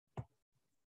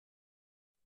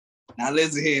Now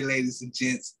listen here, ladies and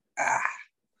gents.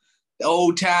 The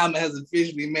old timer has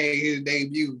officially made his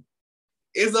debut.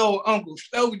 It's old Uncle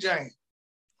Slow Jam,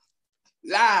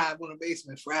 live on the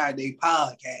Basement Friday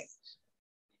podcast.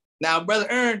 Now, Brother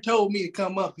Ern told me to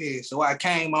come up here, so I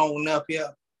came on up here,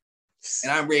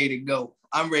 and I'm ready to go.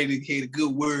 I'm ready to hear the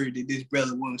good word that this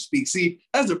brother want to speak. See,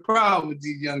 that's the problem with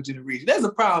these young generation. That's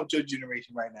the problem with your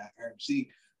generation right now, Ern. See,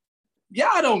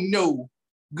 y'all don't know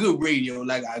good radio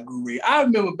like I grew radio. I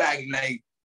remember back in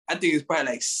I think it's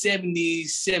probably like 70s,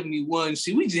 71.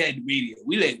 See, we just had the radio.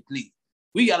 We let it play.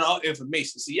 We got all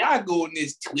information. See, y'all go on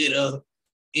this Twitter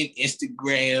and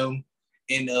Instagram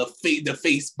and the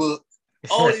Facebook,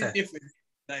 all these different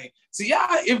things. See,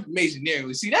 y'all information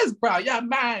there. See, that's the problem. Y'all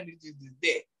mind is just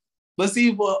that. But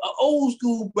see, for an old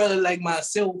school brother like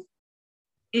myself,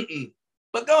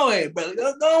 But go ahead, brother.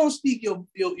 Go on, speak your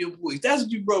voice. That's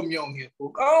what you brought me on here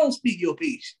for. Go on, speak your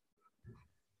piece.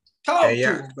 Talk to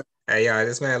him, brother. Hey, y'all,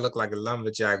 this man look like a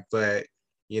lumberjack, but,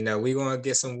 we going to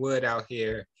get some wood out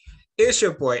here. It's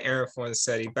your boy, Aaron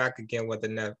Fornesetti, back again with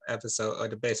another episode of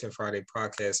the Basement Friday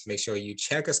podcast. Make sure you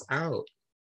check us out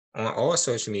on all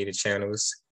social media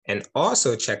channels and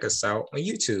also check us out on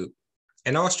YouTube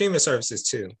and all streaming services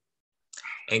too.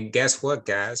 And guess what,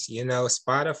 guys?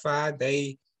 Spotify,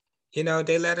 they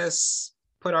let us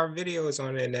put our videos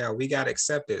on there now. We got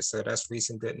accepted, so that's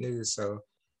recent good news. So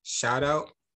shout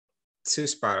out to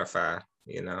Spotify,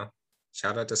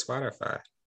 Shout out to Spotify.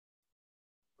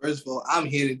 First of all, I'm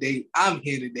here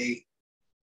today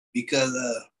because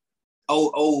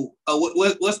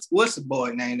what's the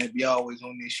boy name that be always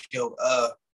on this show?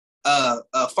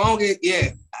 Funky,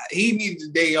 yeah, he needs a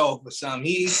day off or something.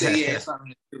 He said he had something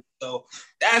to do. So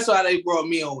that's why they brought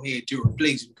me on here to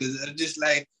replace him, because just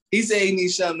like he said he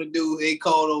needs something to do. They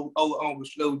called old Uncle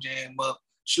Slow Jam up.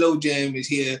 Slow Jam is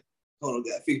here. Hold on,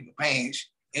 got fix my pants.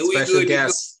 And we special good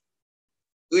guest.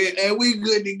 to go. And we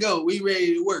good to go. We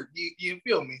ready to work. You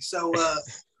feel me? So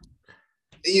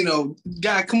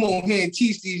God, come on here and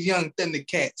teach these young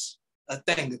Thundercats a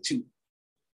thing or two.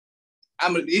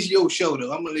 It's your show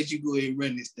though. I'm gonna let you go ahead and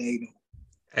run this thing though.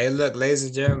 Hey, look, ladies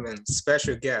and gentlemen,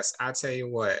 special guest. I tell you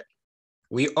what,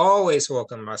 we always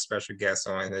welcome our special guests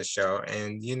on this show,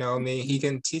 and he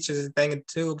can teach us a thing or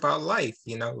two about life.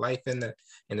 Life in the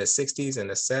 60s and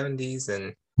the 70s,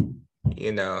 and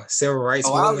civil rights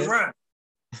movement.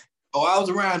 I was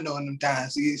around during them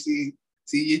times. See,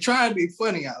 you're trying to be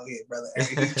funny out here, brother.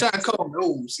 You're trying to call me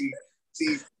old. See,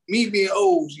 me being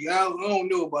old. See, I don't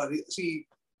know about it. See,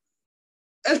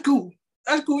 that's cool.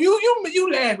 That's cool.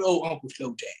 You laugh at old Uncle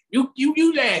Slow Jam.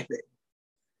 You laugh at me.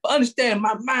 But understand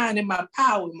my mind and my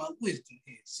power and my wisdom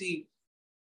here. See,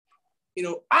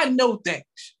 I know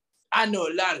things. I know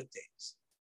a lot of things.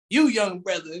 You young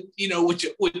brother,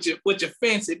 with your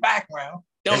fancy background,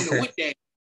 don't know what that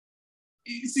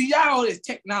is. See, y'all all this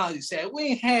technology set. We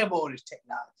ain't have all this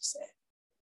technology set.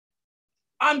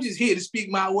 I'm just here to speak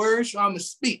my words, so I'm going to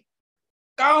speak.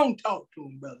 Go on, talk to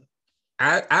him, brother.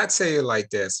 I tell you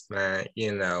like this, man,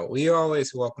 we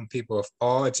always welcome people of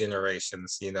all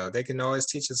generations, they can always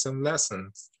teach us some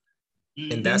lessons.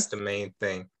 Mm-hmm. And that's the main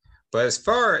thing. But as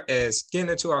far as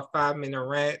getting into our 5-minute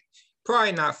rant,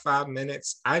 probably not 5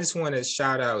 minutes. I just want to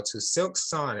shout out to Silk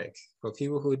Sonic. For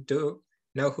people who do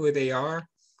know who they are,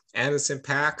 Anderson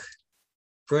 .Paak,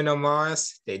 Bruno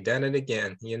Mars, they done it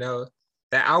again.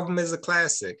 That album is a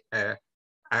classic.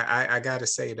 I gotta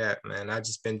say that, man. I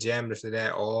just been jamming to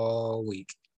that all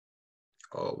week.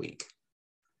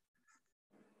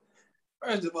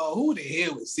 First of all, who the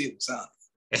hell is Silk Sonic?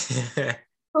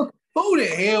 Who the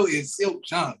hell is Silk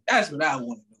Sonic? That's what I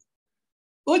want to know.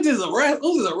 What is a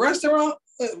restaurant?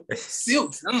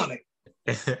 Silk Sonic.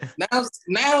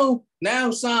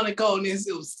 Now Sonic calling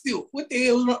himself Silk. What the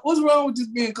hell? What's wrong with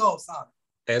just being called Sonic?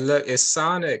 Hey, look, it's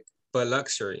Sonic but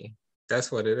luxury.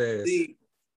 That's what it is. See,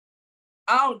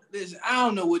 I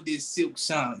don't know what this Silk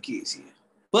Sonic is here,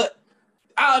 but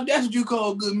that's what you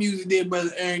call good music, there,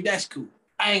 brother Aaron. That's cool.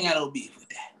 I ain't got no beef with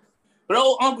that. But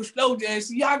old Uncle Slow Jam,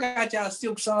 see, y'all got y'all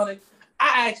Silk Sonic.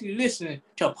 I actually listen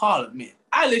to Parliament.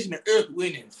 I listen to Earth,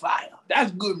 Wind, and Fire.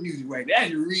 That's good music right there.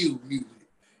 That's real music.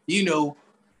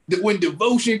 When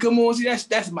Devotion come on, see,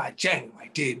 that's my jam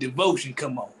right there. Devotion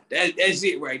come on. That's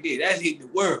it right there. That's Hit the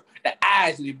World. The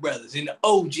Isley Brothers and the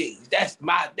OJs. That's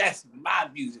my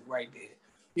music right there.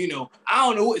 I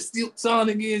don't know what Silk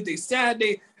Sonic is.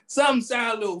 Some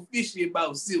sound a little fishy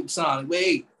about Silk Sonic, but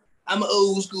hey, I'm an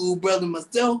old school brother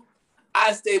myself.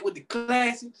 I stay with the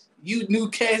classics. You new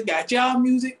cats got y'all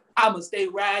music. I'ma stay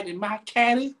riding my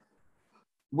caddy,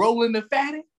 rolling the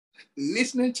fatty,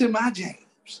 listening to my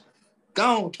jams.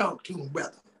 Go on, talk to him,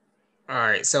 brother. All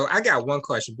right, so I got one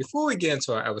question. Before we get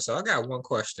into our episode, I got one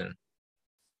question.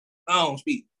 I don't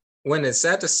speak. When it's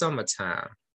at the summertime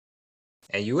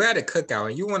and you at a cookout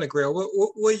and you want to grill,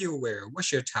 what you wear?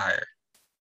 What's your attire?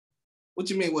 What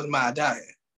you mean? What's my attire?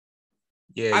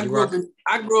 Yeah, I grew up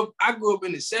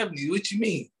in the 70s. What you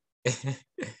mean?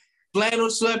 Flannel,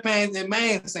 sweatpants, and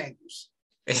man sandals.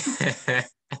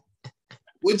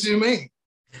 What you mean?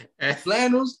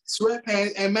 Flannels,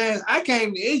 sweatpants, and man. I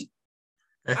came to eat.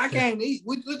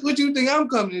 What you think I'm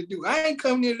coming to do? I ain't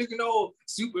coming here looking all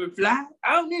super fly.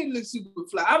 I don't need to look super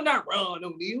fly. I'm not Ron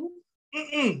O'Neal.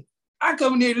 I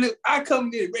come in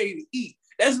here ready to eat.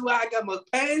 That's why I got my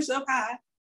pants up high,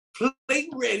 plate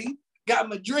ready, got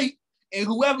my drink, and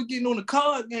whoever getting on the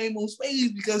card game on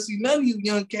spades, because see, none of you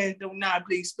young cats don't know how to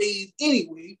play spades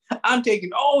anyway. I'm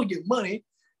taking all your money.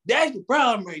 That's the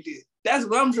problem right there. That's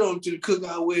what I'm showing to the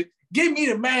cookout with. Give me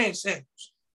the man sandwich.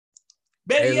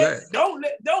 Better yet, don't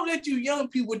let you young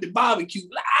people with the barbecue.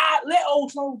 Let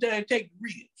old Sloan Giant take the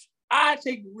ribs. I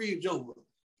take the ribs over.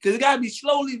 Because it got to be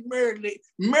slowly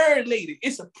marinated.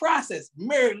 It's a process,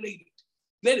 marinated.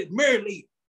 Let it marinate.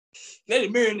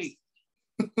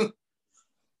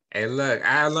 Hey, look,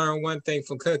 I learned one thing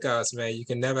from cookouts, man. You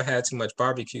can never have too much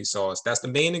barbecue sauce. That's the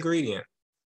main ingredient.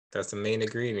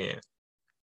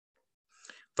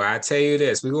 But I tell you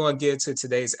this, we're going to get to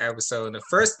today's episode. And the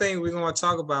first thing we're going to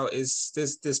talk about is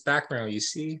this background. You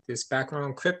see this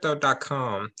background,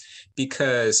 Crypto.com,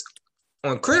 because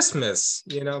on Christmas,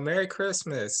 Merry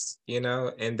Christmas,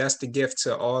 and that's the gift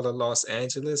to all of Los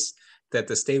Angeles, that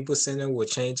the Staples Center will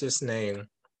change its name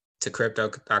to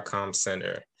Crypto.com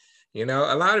Center. A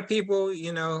lot of people,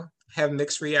 have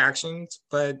mixed reactions,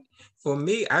 but for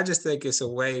me, I just think it's a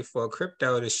way for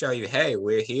crypto to show you, hey,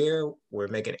 we're here, we're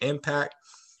making impact.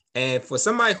 And for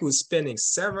somebody who's spending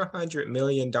 $700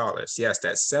 million, yes,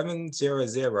 that's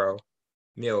 700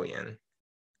 million,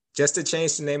 just to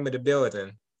change the name of the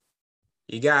building,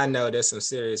 you gotta know there's some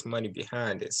serious money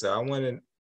behind it. So I want to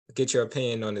get your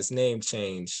opinion on this name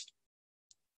change.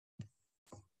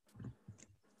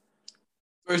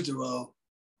 First of all,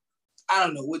 I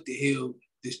don't know what the hell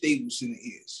the Staples Center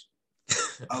is.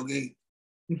 Okay.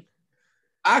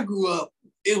 I grew up,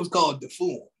 it was called the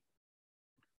Forum.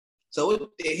 So what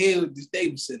the hell is the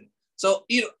Staples Center? So,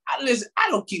 I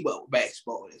don't keep up with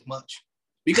basketball as much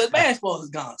because basketball has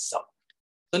gone soft.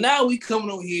 So now we coming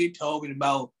on here talking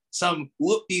about some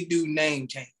whoop-de-doo name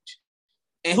change.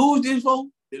 And who is this for?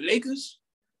 The Lakers?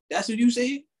 That's what you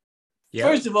said? Yep.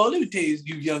 First of all, let me tell you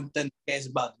young Thundercats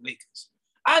about the Lakers.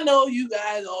 I know you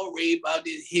guys all rave about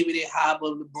this hibbity hop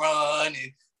of LeBron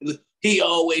and he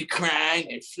always crying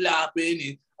and flopping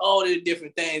and all the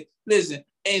different things. Listen,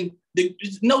 and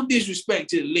no disrespect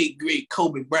to the late, great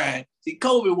Kobe Bryant. See,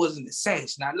 Kobe was an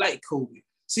assassin. I like Kobe.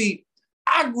 See,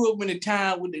 I grew up in a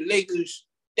time with the Lakers.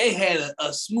 They had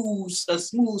a smooth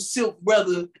Silk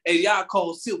brother, as y'all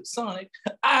call Silk Sonic.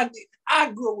 I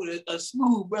grew up with a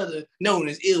smooth brother known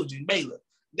as Elgin Baylor.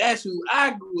 That's who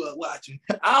I grew up watching.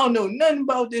 I don't know nothing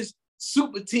about this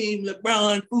super team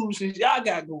LeBron foolishness y'all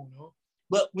got going on.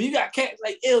 But when you got cats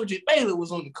like Elgin Baylor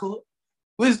was on the court,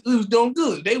 it was doing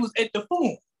good. They was at the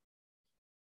Forum.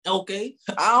 Okay?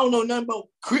 I don't know nothing about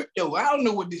crypto. I don't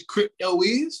know what this crypto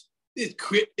is. This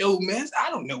crypto mess. I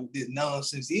don't know what this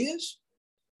nonsense is.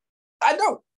 I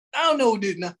don't know what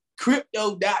this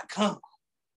crypto.com.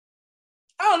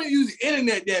 I don't use the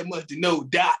internet that much to know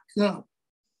 .com.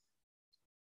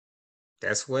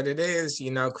 That's what it is.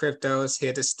 Crypto is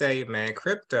here to stay, man.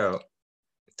 Crypto.com.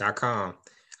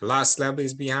 A lot of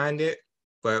celebrities behind it.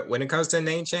 But when it comes to a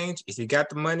name change, if you got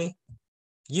the money,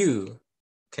 you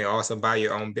can also buy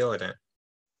your own building.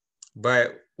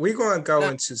 But we're going to go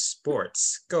into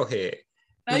sports. Go ahead.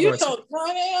 Now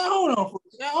hold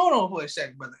on for a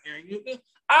second, brother Aaron.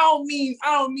 I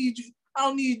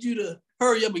don't need you to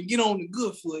hurry up and get on the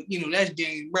good foot. That's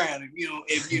James Brown.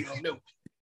 If no.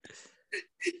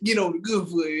 Get on the good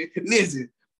foot. Listen,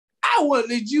 I want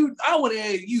to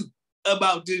ask you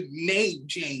about this name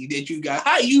change that you got.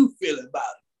 How you feel about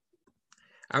it?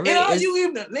 I mean, are you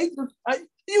even a Lakers? Are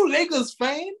you Lakers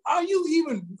fan? Are you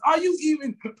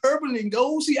even purple and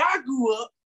gold? See, I grew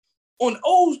up on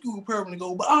old school purple and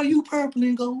gold, but are you purple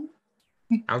and gold?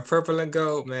 I'm purple and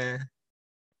gold, man.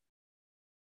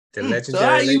 The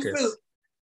legendary Lakers.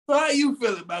 So how you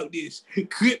feel about this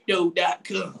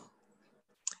crypto.com?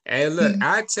 Hey, look,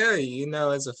 I tell you,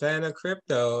 as a fan of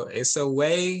crypto, it's a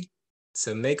way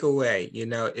to make a way.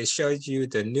 It shows you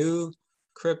the new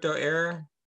crypto era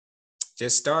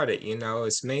just started.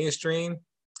 It's mainstream.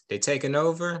 They're taking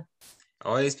over.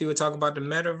 All these people talk about the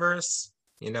metaverse.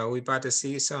 We about to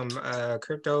see some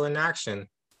crypto in action.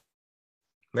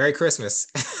 Merry Christmas.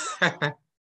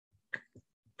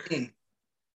 Mm.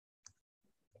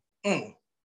 Mm.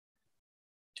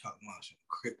 Talking about some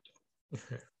crypto.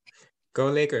 Go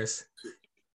Lakers.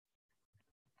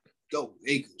 Go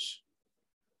Lakers.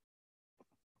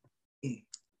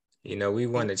 You know, we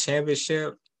won the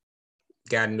championship,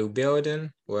 got a new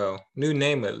building. Well, new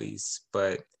name at least.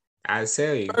 But I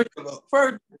tell you. First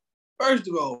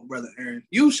of all, brother Aaron,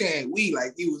 you saying we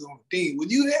like you was on the team.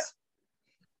 Was you there?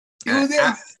 You was there?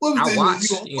 I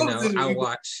watch. I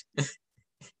watch.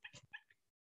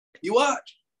 You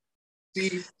watch.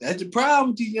 See, that's the problem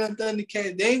with these young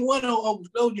Thundercats. They ain't want no Uncle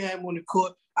Slow Jam on the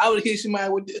court. I would hit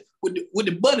somebody with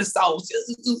the butter sauce.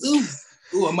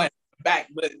 Ooh, I might back,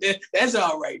 but that's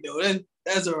all right though.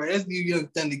 That's all right. That's you young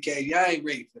Thundercats. Y'all ain't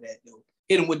ready for that though.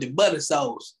 Hit them with the butter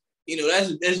sauce. You know,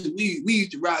 that's we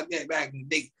used to rock that back in the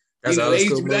day. That's you know, they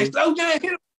used to be move. like Slow Jam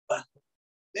hit him.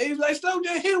 They was like Slow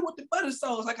Jam hit him with the butter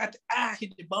sauce. I got the eye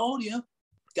hit the ball, yeah.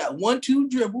 Got 1-2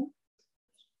 dribble,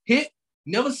 hit,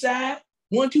 never side.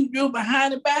 1-2 drill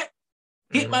behind the back,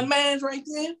 hit my man's right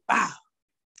there. Wow.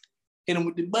 Hit him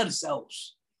with the butter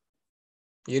sauce.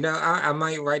 You know, I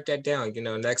might write that down. You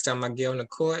know, next time I get on the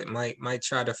court, might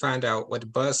try to find out what the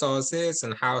butter sauce is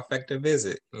and how effective is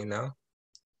it, you know?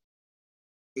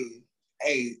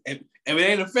 Hey, if it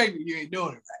ain't effective, you ain't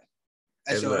doing it right.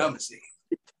 That's what I'm gonna say.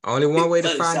 Only one way to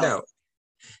find out.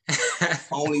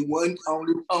 only one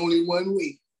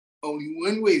way. Only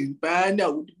one way to find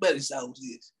out what the butter sauce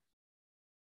is.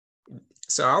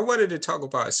 So I wanted to talk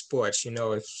about sports, you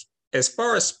know, as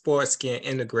far as sports getting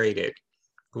integrated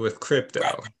with crypto,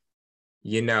 right.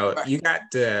 You know, right. You got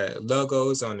the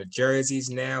logos on the jerseys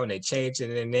now and they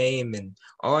changing their name and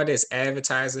all this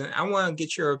advertising. I want to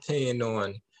get your opinion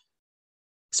on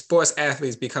sports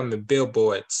athletes becoming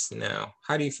billboards now.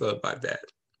 How do you feel about that?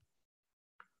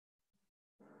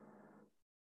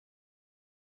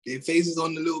 Their faces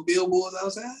on the little billboards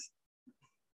outside?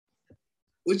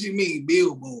 What you mean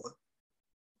billboard?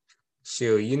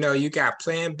 Sure, you know, you got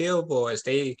playing billboards.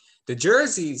 The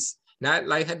jerseys, not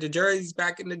like the jerseys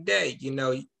back in the day, you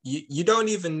know, you don't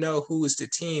even know who's the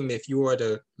team if you were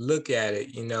to look at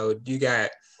it. You know, you got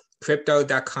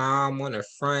crypto.com on the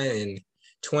front and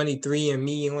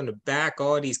 23andMe on the back,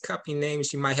 all these company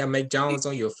names. You might have McDonald's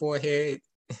on your forehead.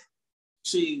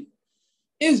 See,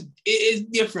 it's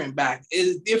different back.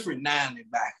 It's different now than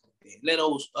back then. Let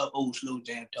old Slow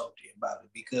Jam talk to you about it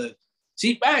because,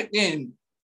 see, back then,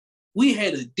 we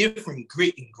had a different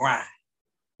grit and grind.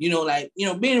 You know, like, you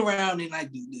know, being around in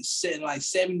like the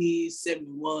 70s,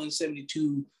 71,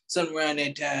 72, something around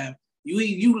that time,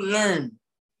 you learn,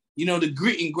 you know, the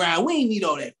grit and grind. We ain't need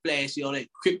all that flashy, all that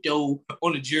crypto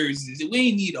on the jerseys. We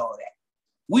ain't need all that.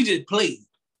 We just played.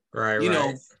 Right, you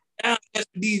know, now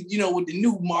these, you know, with the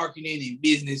new marketing and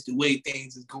business, the way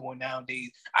things is going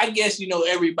nowadays, I guess, you know,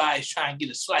 everybody's trying to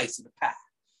get a slice of the pie.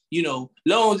 You know,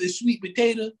 long as it's sweet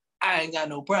potato, I ain't got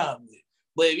no problem with it.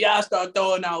 But if y'all start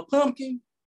throwing out pumpkin,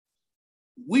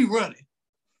 we running.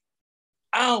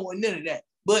 I don't want none of that.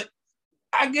 But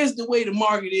I guess the way the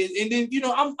market is, and then, you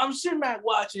know, I'm sitting back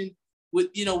watching with,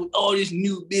 you know, with all this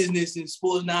new business in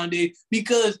sports nowadays,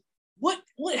 because what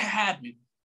happened,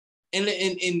 and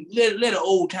let an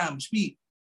old timer speak,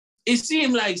 it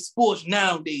seemed like sports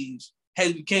nowadays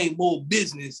has become more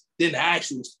business than the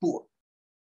actual sport.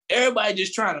 Everybody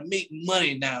just trying to make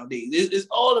money nowadays. It's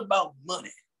all about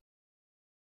money.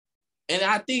 And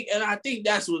I think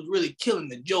that's what's really killing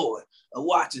the joy of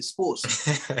watching sports.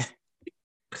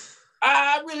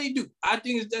 I really do. I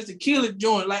think that's a killer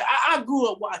joy. Like I grew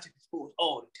up watching sports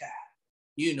all the time.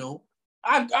 You know,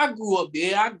 I grew up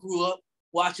there. I grew up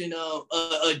watching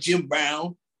Jim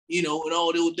Brown, you know, and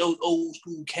all those old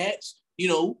school cats, you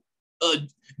know,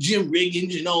 Jim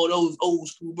Riggins and all those old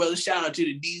school brothers. Shout out to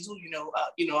the Diesel, you know.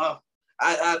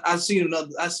 I seen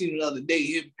another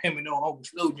day him and Uncle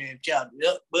Slow Jam chopped it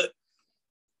up, but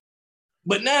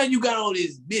now you got all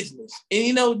this business, and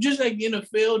you know, just like the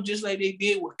NFL, just like they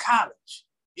did with college,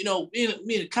 you know,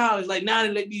 in college, like now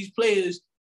they let these players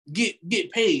get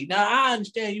paid. Now I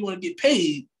understand you want to get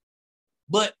paid,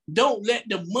 but don't let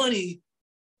the money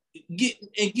get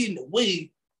in the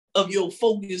way of your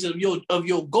focus of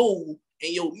your goal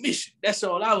and your mission. That's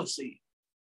all I would say.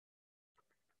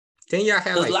 Didn't y'all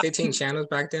have like 15 channels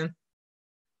back then?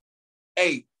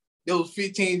 Hey, those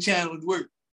 15 channels work.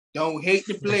 Don't hate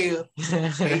the player.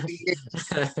 Hate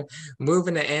the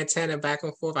Moving the antenna back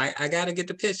and forth. I gotta get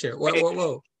the picture.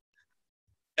 Whoa.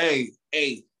 Hey.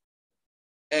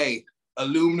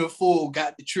 Aluminum foil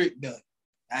got the trick done.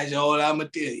 That's all I'm gonna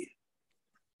tell you.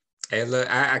 Hey, look,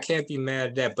 I can't be mad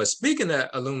at that. But speaking of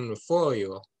aluminum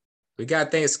foil, we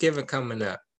got Thanksgiving coming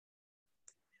up.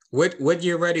 What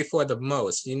you're ready for the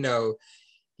most? You know,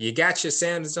 you got your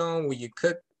sandals on when you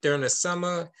cook during the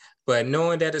summer, but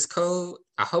knowing that it's cold,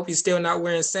 I hope you're still not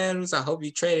wearing sandals. I hope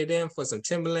you traded in for some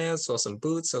Timberlands or some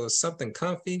boots or something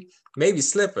comfy, maybe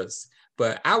slippers.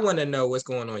 But I want to know what's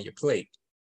going on your plate.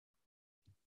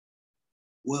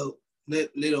 Well,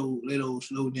 let old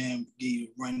Slow Jam give you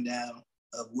a rundown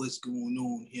of what's going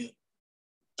on here.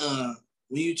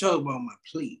 When you talk about my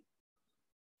plate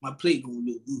gonna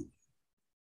look good.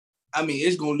 I mean,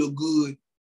 it's gonna look good.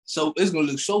 So it's gonna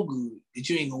look so good that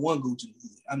you ain't gonna want to go to the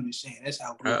hood. I'm just saying that's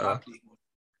how good my plate was.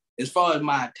 As far as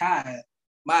my attire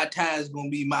is gonna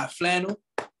be my flannel,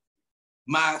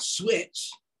 my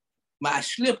sweats, my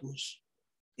slippers,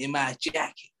 and my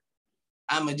jacket.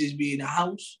 I'ma just be in the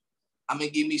house. I'm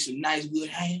gonna give me some nice good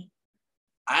ham.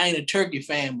 I ain't a turkey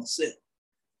fan myself.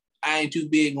 I ain't too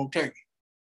big on turkey.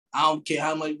 I don't care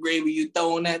how much gravy you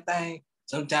throw on that thing.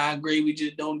 Sometimes gravy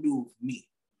just don't do it for me.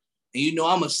 And you know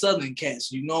I'm a Southern cat,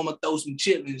 so you know I'm gonna throw some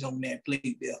chitlins on that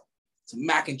plate there. Some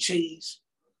mac and cheese,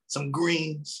 some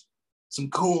greens, some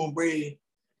cornbread.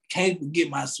 Can't forget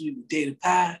my sweet potato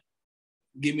pie.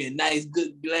 Give me a nice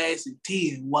good glass of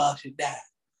tea and wash it down.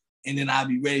 And then I'll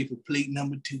be ready for plate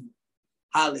number 2.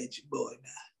 Holla at your boy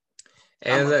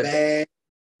now.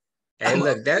 And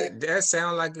look, that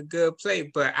sounds like a good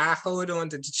plate, but I hold on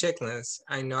to the chitlins.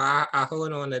 I know I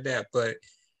hold on to that, but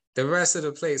the rest of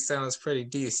the plate sounds pretty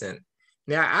decent.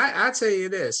 Now, I tell you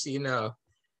this, you know,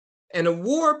 in a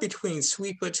war between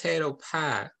sweet potato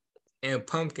pie and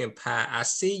pumpkin pie, I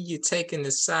see you taking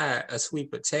the side of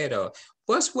sweet potato.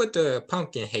 What's with the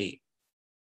pumpkin hate?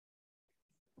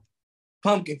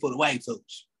 Pumpkin for the white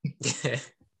folks.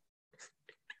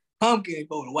 Pumpkin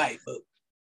for the white folks.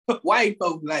 White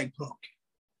folks like pumpkin.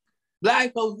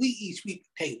 Black folks, we eat sweet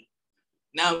potato.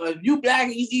 Now, if you black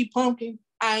and you eat pumpkin,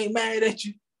 I ain't mad at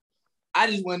you. I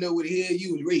just want to know where the hell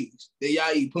you was raised that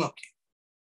y'all eat pumpkin.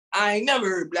 I ain't never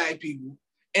heard black people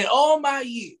in all my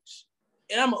years,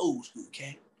 and I'm an old school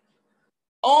cat.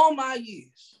 All my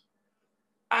years,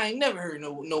 I ain't never heard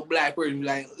no black person be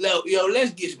like, yo,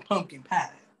 let's get some pumpkin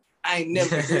pie. I ain't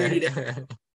never heard of that in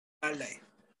my life.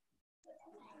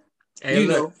 Hey,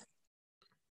 look,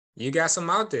 you got some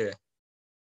out there.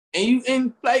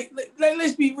 And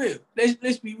let's be real.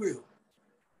 Let's be real.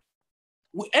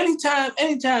 Anytime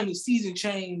the season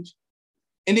change,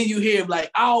 and then you hear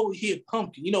like I always hear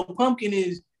pumpkin. You know, pumpkin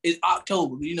is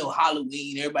October. You know,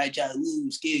 Halloween. Everybody try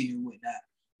to scare you and whatnot.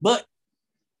 But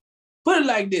put it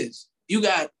like this: you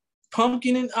got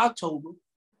pumpkin in October.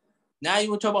 Now you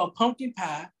want to talk about pumpkin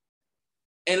pie,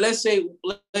 and let's say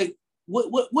like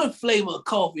what flavor of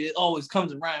coffee that always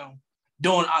comes around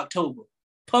during October?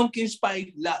 Pumpkin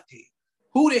spice latte.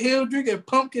 Who the hell drinking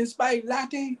pumpkin spice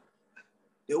latte?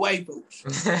 The white folks.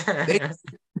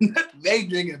 They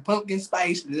drinking pumpkin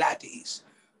spice lattes.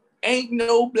 Ain't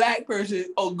no black person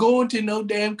or going to no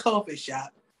damn coffee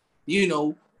shop. You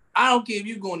know, I don't care if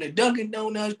you're going to Dunkin'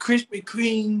 Donuts, Krispy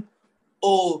Kreme,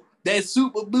 or that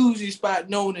super bougie spot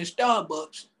known as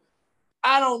Starbucks.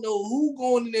 I don't know who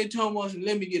going in there talking about,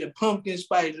 let me get a pumpkin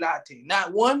spice latte.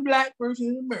 Not one black person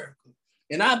in America.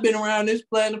 And I've been around this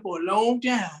planet for a long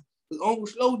time because Uncle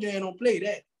Slow Jam don't play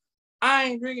that. I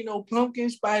ain't drinking no pumpkin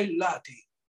spice latte.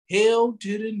 Hell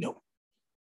to the no.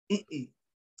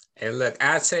 Hey, look,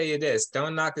 I'll tell you this.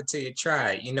 Don't knock it till you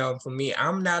try it. You know, for me,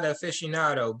 I'm not an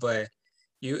aficionado, but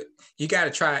you got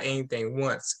to try anything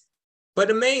once. But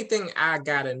the main thing I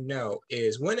got to know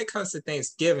is when it comes to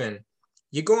Thanksgiving,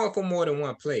 you're going for more than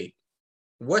one plate.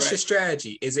 What's your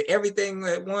strategy? Is it everything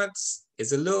at once?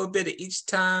 Is it a little bit of each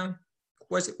time?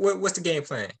 What's the game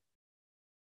plan?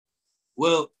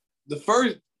 Well,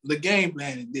 the game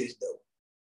plan is this, though.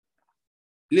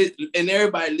 And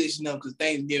everybody listen up because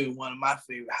Thanksgiving is one of my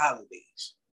favorite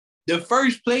holidays. The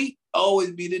first plate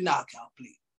always be the knockout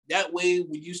plate. That way,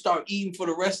 when you start eating for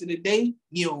the rest of the day,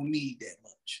 you don't need that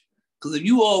much. Because if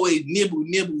you always nibble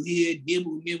here,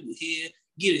 nibble here,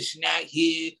 get a snack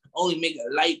here, only make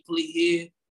a light plate here,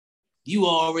 you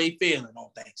already failing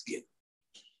on Thanksgiving.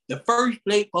 The first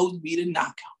plate supposed to be the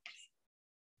knockout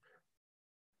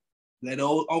plate. Let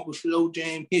old Uncle Slow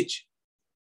Jam hit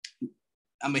you.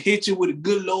 I'm going to hit you with a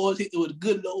good Lord, a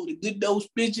good dose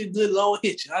spit you, good Lord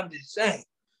hit you. I'm just saying.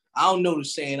 I don't know the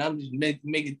saying. I'm just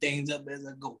making things up as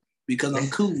I go because I'm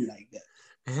cool like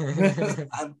that.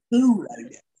 I'm cool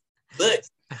like that. But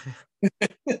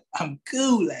I'm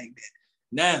cool like that.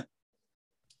 Now,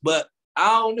 but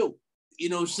I don't know. You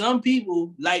know, some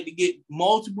people like to get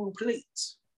multiple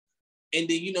plates. And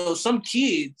then, you know, some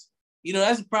kids, you know,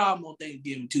 that's a problem on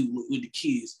Thanksgiving too with the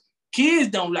kids. Kids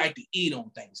don't like to eat on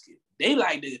Thanksgiving. They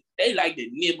like to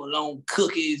nibble on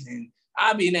cookies and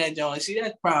I be in that joint. See,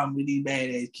 that's the problem with these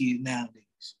badass kids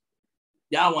nowadays.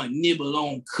 Y'all want to nibble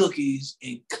on cookies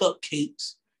and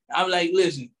cupcakes. I'm like,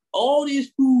 listen, all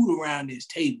this food around this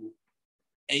table,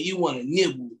 and you want to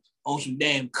nibble on some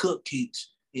damn cupcakes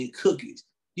and cookies.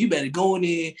 You better go in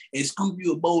there and scoop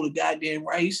you a bowl of goddamn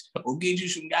rice or get you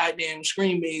some goddamn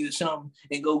screen beans or something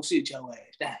and go sit your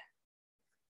ass down.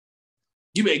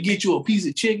 You better get you a piece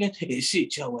of chicken and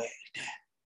sit your ass down.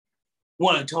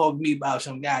 Want to talk to me about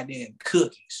some goddamn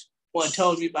cookies. Want to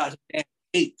talk to me about some damn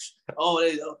cakes. All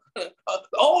this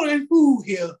food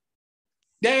here.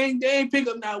 They ain't pick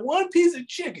up not one piece of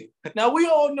chicken. Now, we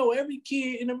all know every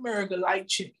kid in America like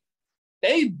chicken.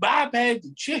 They bypass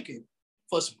the chicken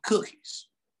for some cookies,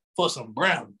 for some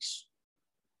brownies.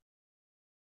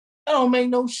 That don't make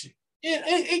no shit.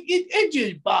 It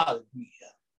just bothers me.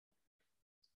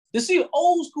 To see an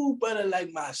old school brother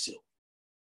like myself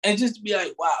and just to be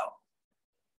like, wow,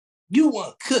 you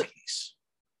want cookies.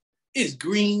 It's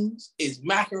greens, it's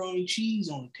macaroni and cheese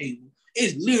on the table.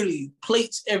 It's literally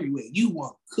plates everywhere. You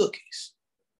want cookies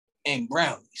and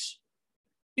brownies.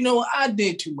 You know, I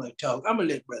did too much talk. I'm going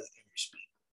to let Brother Henry speak.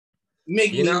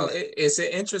 It's an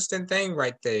interesting thing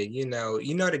right there.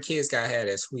 The kids got to have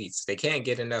their sweets. They can't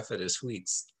get enough of the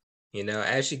sweets.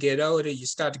 As you get older, you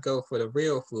start to go for the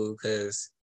real food because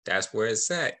that's where it's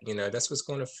at. That's what's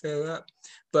going to fill up.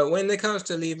 But when it comes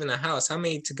to leaving the house, how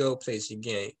many to-go plates you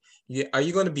get? Are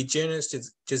you going to be generous to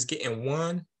just getting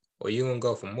one, or you going to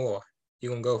go for more?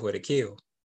 You're going to go for the kill?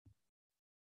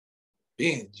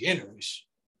 Being generous?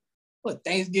 What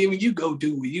Thanksgiving you go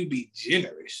do when you be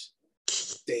generous?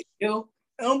 The hell?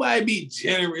 Nobody be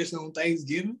generous on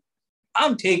Thanksgiving.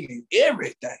 I'm taking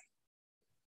everything.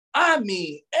 I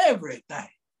mean everything.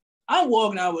 I'm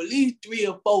walking out with at least 3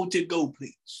 or 4 to-go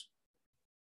plates.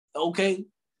 Okay?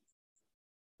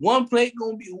 One plate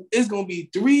it's gonna be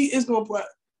 3.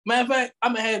 Matter of fact,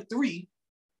 I'm gonna have 3.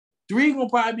 3 gonna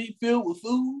probably be filled with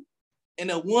food, and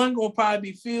the 1 gonna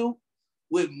probably be filled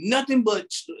with nothing but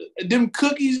them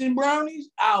cookies and brownies.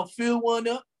 I'll fill one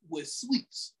up with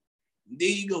sweets. There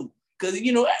you go. Because,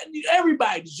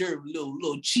 everybody deserves a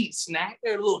little cheat snack.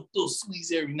 There are little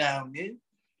sweets every now and then.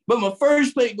 But my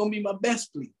first plate gonna be my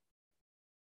best plate.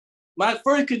 My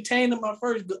first container, my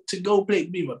first to-go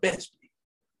plate be my best plate.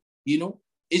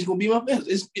 It's gonna be my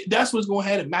best. That's what's gonna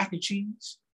have the mac and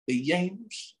cheese, the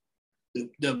yams,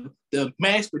 the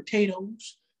mashed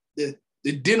potatoes, the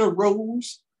dinner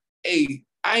rolls. Hey,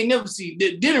 I ain't never seen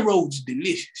the dinner rolls is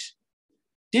delicious.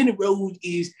 Dinner rolls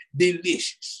is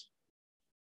delicious.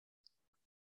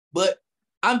 But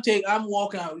I'm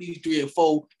walking out with these 3 or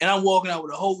 4, and I'm walking out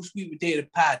with a whole sweet potato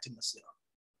pie to myself.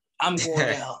 I'm going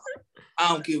down. I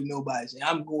don't care what nobody say.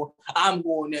 I'm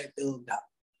going that thug out.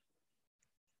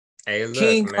 Hey, look,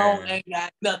 King man. Kong ain't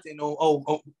got nothing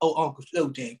on Uncle Slow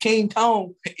Jam. King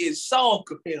Kong is soft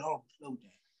compared to Uncle Slow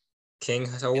Jam. King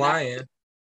Hawaiian.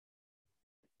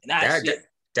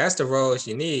 That's the rolls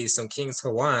you need. Some King's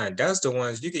Hawaiian. That's the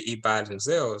ones you can eat by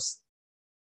themselves.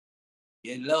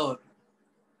 Yeah, Lord.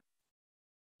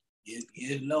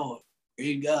 Yeah, Lord.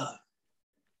 Praise God.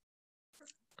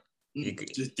 I'm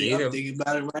thinking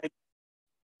about it right.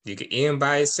 You can eat them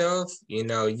by yourself.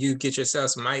 You get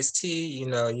yourself some iced tea.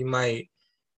 You might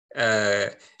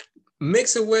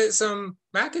mix it with some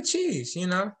mac and cheese.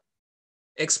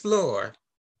 Explore,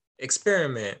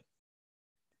 experiment.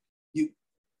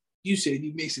 You said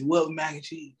you mix it well with mac and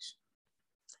cheese.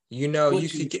 You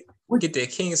could get the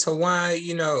King's Hawaiian.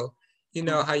 You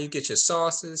know how you get your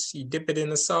sauces. You dip it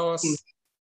in the sauce.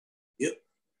 Yep.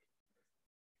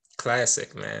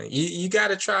 Classic, man. You got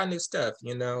to try new stuff.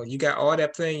 You got all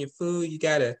that playing your food. You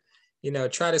got to,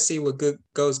 try to see what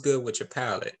goes good with your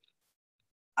palate.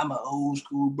 I'm an old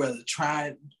school brother.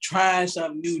 Trying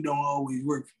something new don't always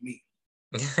work for me.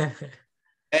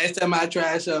 Last time I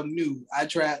tried something new, I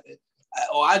tried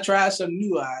something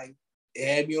new. It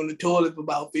had me on the toilet for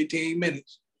about 15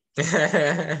 minutes.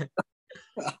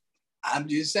 I'm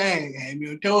just saying, it had me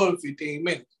on the toilet for 15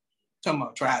 minutes. Talking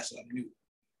about try something new.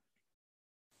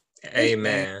 Hey,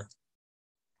 man.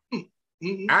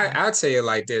 I'll tell you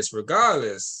like this,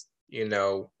 regardless,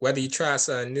 whether you try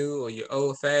something new or you're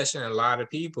old-fashioned, a lot of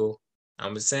people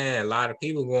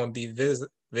going to be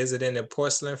visiting their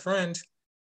porcelain friend,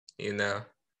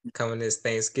 coming this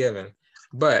Thanksgiving.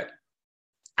 But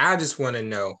I just want to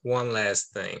know one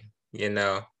last thing,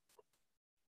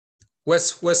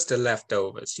 what's the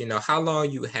leftovers? How long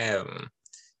you have them?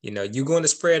 You going to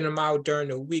spread them out during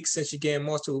the week since you're getting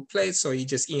multiple plates, or you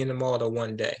just eating them all in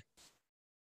one day?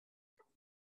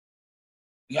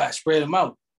 You got to spread them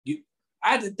out.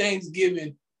 After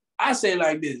Thanksgiving, I say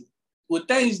like this. With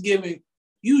Thanksgiving,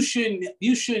 you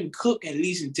shouldn't cook at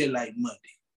least until like Monday.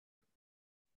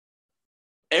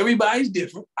 Everybody's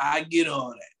different. I get all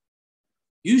that.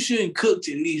 You shouldn't cook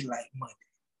till at least like Monday.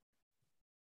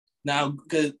 Now,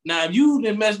 if you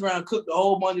didn't mess around and cook the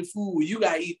whole bunch of food where you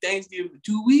gotta eat Thanksgiving for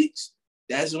 2 weeks,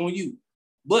 that's on you.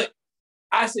 But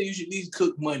I say you should at least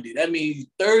cook Monday. That means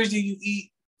Thursday you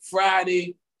eat,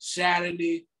 Friday,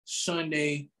 Saturday,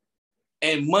 Sunday,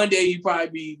 and Monday you probably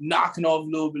be knocking off a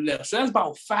little bit left. So that's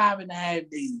about 5.5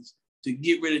 days to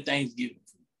get rid of Thanksgiving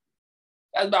food.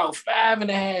 That's about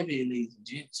 5.5 here, ladies and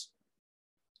gents.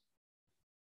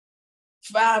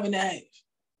 5.5.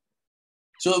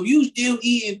 So if you still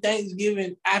eating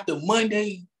Thanksgiving after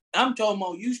Monday, I'm talking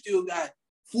about you still got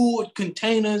full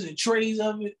containers and trays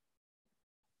of it.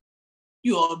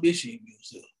 You all be ashamed of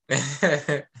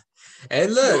yourself. Hey,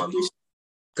 look,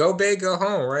 go big, go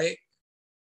home, right?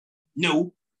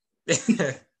 No.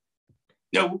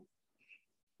 No.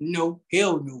 No.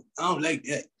 Hell no. I don't like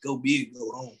that. Go big,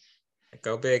 go home.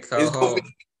 Go big, go home.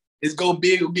 It's go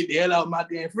big or get the hell out of my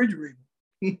damn refrigerator.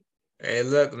 Hey,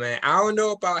 look, man, I don't know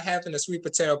about having a sweet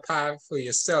potato pie for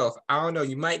yourself. I don't know.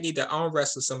 You might need to arm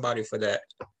wrestle somebody for that.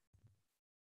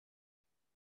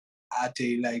 I'll tell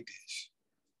you like this.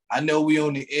 I know we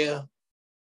on the air,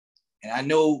 and I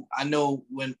know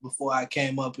when before I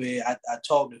came up here, I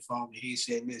talked to him and he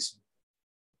said, listen,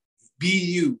 be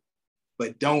you,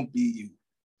 but don't be you.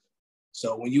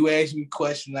 So when you ask me a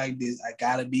question like this, I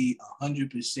gotta be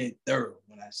 100% thorough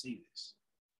when I say this.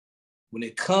 When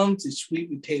it comes to sweet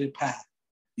potato pie,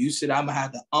 you said I'm gonna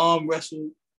have to arm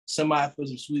wrestle somebody for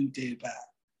some sweet potato pie.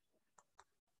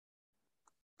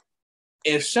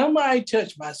 If somebody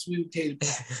touched my sweet potato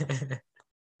pie,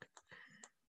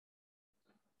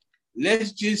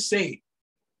 let's just say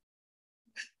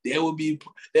there will be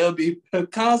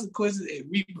consequences and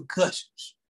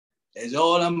repercussions. That's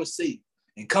all I'm gonna say.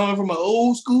 And coming from an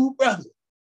old school brother,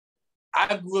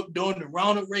 I grew up during the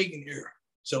Ronald Reagan era.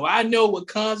 So I know what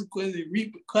consequences and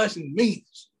repercussions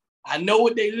means. I know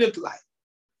what they look like.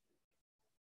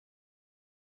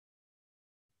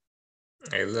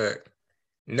 Hey, look,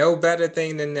 no better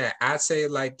thing than that. I'd say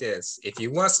it like this. If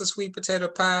you want some sweet potato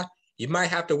pie, you might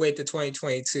have to wait to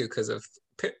 2022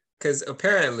 because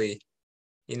apparently,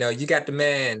 you know, you got the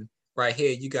man right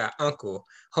here. You got Uncle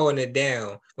holding it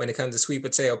down when it comes to sweet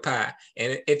potato pie.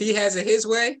 And if he has it his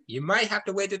way, you might have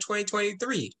to wait to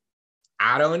 2023.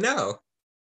 I don't know.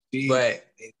 But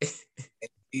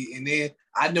and then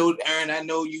I know, Aaron, I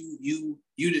know you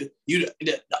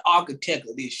the architect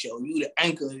of this show. You the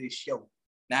anchor of this show.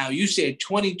 Now you said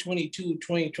 2022,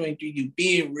 2023, you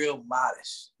being real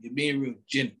modest. You're being real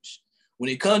generous. When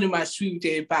it comes to my sweet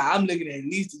potato pie, I'm looking at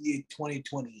least the year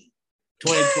 2020.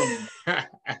 2020.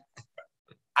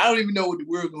 I don't even know what the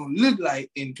world gonna look like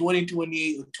in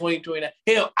 2028 or 2029.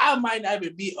 Hell, I might not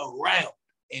even be around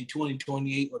in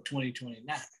 2028 or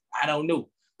 2029. I don't know.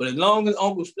 But as long as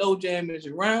Uncle Slow Jam is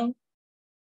around,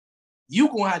 you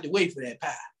gonna have to wait for that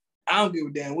pie. I don't give a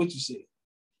damn what you say.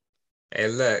 Hey,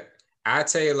 look, I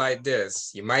tell you like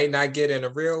this. You might not get in the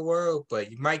real world,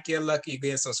 but you might get lucky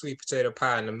getting some sweet potato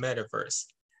pie in the metaverse.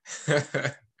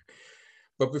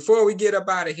 But before we get up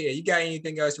out of here, you got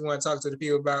anything else you want to talk to the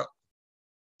people about?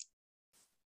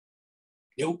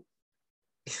 Nope.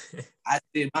 I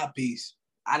did my piece.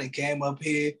 I done came up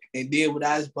here and did what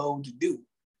I was supposed to do.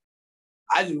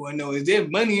 I just want to know, is there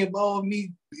money involved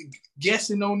me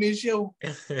guessing on this show?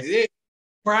 Is there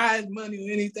prize money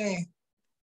or anything?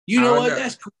 You know what?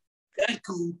 That's cool. That's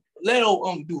cool. Let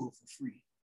old do it for free.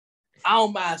 I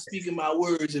don't mind speaking my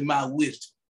words and my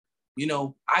wisdom. You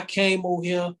know, I came over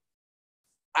here.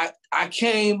 I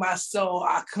came, I saw,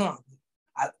 I conquered.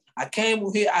 I came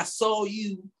over here, I saw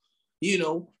you, you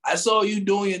know, I saw you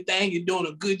doing your thing. You're doing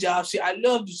a good job. See, I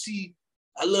love to see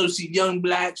young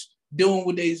Blacks doing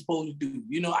what they supposed to do.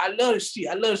 You know, I love to see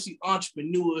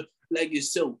entrepreneurs like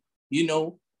yourself. You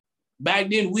know, back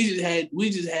then we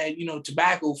just had, you know,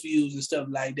 tobacco fields and stuff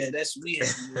like that. That's what we had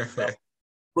to worry about.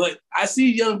 But I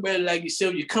see young brothers like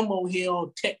yourself, you come over here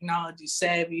on technology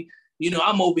savvy. You know,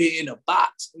 I'm over here in a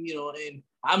box, you know, and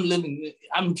I'm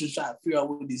just trying to figure out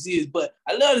what this is. But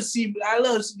I love to see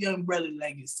young brothers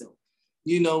like yourself,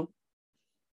 you know.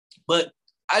 But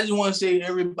I just want to say to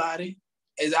everybody,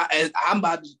 as I'm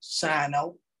about to sign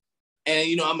out, and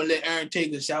you know, I'm gonna let Aaron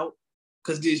take us out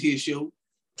because this here show.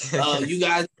 You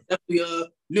guys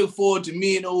definitely look forward to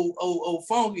me and old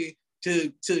Funky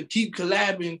to keep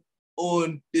collabing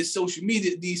on these social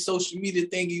media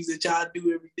thingies that y'all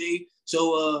do every day.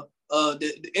 So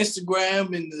the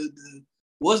Instagram and the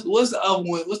what's the other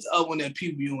one? What's the other one that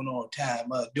people doing all the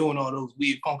time? Doing all those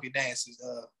weird funky dances.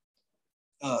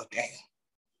 Damn.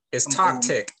 It's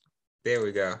TokTik. There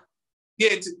we go.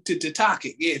 Yeah, to talk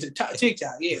it. Yeah, to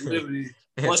TikTok. Yeah, whatever it is.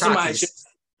 Or Talkies.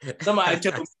 somebody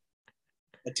took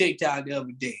a TikTok the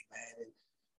other day, man.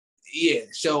 Yeah,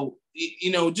 so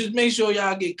just make sure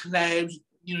y'all get collabs.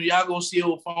 Y'all go see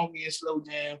old Funky and Slow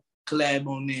Jam collab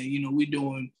on there. We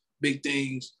doing big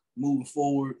things moving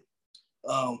forward.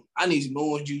 I need some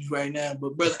orange juice right now,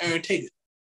 but brother Aaron, take it.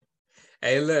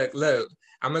 Hey, look.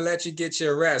 I'm gonna let you get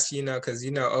your rest, because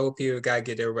old people gotta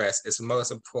get their rest. It's the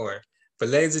most important. But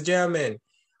ladies and gentlemen,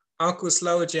 Uncle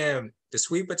Slow Jam, the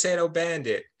Sweet Potato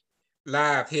Bandit,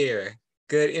 live here.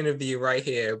 Good interview right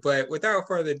here. But without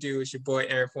further ado, it's your boy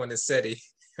Aaron Fornacetti.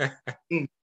 And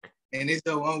it's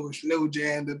old Uncle Slow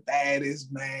Jam, the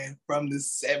baddest man from the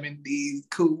 70s,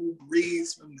 cool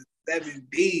breeze from the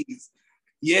 70s.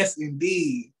 Yes,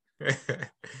 indeed.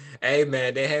 Hey,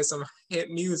 man, they had some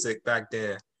hit music back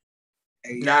then.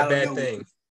 Hey, not a bad thing.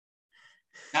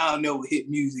 I don't know what hit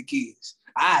music is.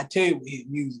 I tell you what hit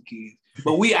music is,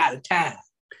 but we out of time.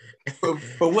 For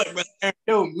what Brother Aaron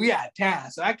told me, we out of time,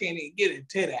 so I can't even get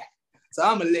into that. So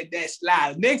I'm gonna let that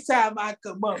slide. Next time I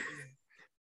come up here,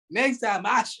 next time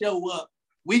I show up,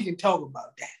 we can talk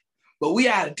about that. But we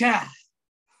out of time.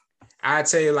 I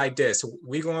tell you like this: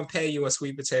 we gonna pay you a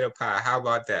sweet potato pie. How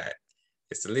about that?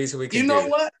 It's the least we can do.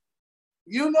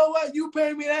 You know what? You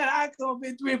pay me that, I come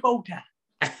in 3 or 4 times.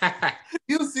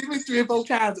 You see me 3 or 4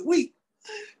 times a week.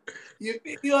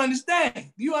 You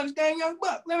understand? You understand, young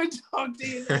buck? Let me talk to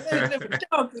you. Let me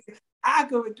talk to you. I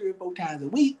come in 3 or 4 times a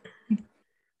week.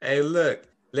 Hey, look,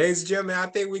 ladies and gentlemen, I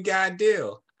think we got a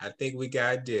deal.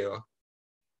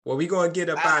 Well, we gonna get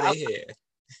up out of here.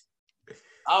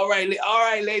 All right,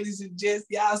 ladies and gents,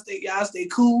 y'all stay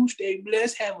cool, stay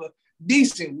blessed, have a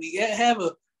decent week, have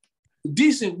a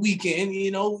decent weekend.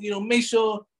 Make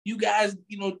sure you guys,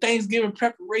 Thanksgiving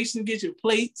preparation, get your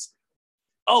plates.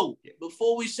 Oh,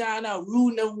 before we sign out,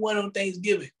 rule number 1 on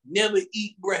Thanksgiving: never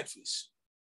eat breakfast.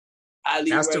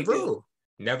 That's the rule.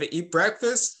 Never eat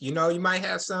breakfast. You might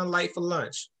have something light for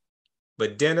lunch,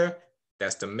 but dinner,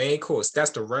 that's the main course.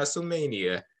 That's the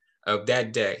WrestleMania of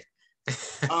that day.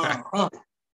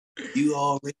 You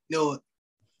already know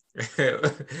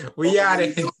it. We out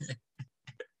of here.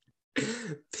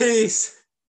 Peace.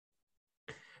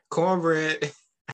 Cornbread.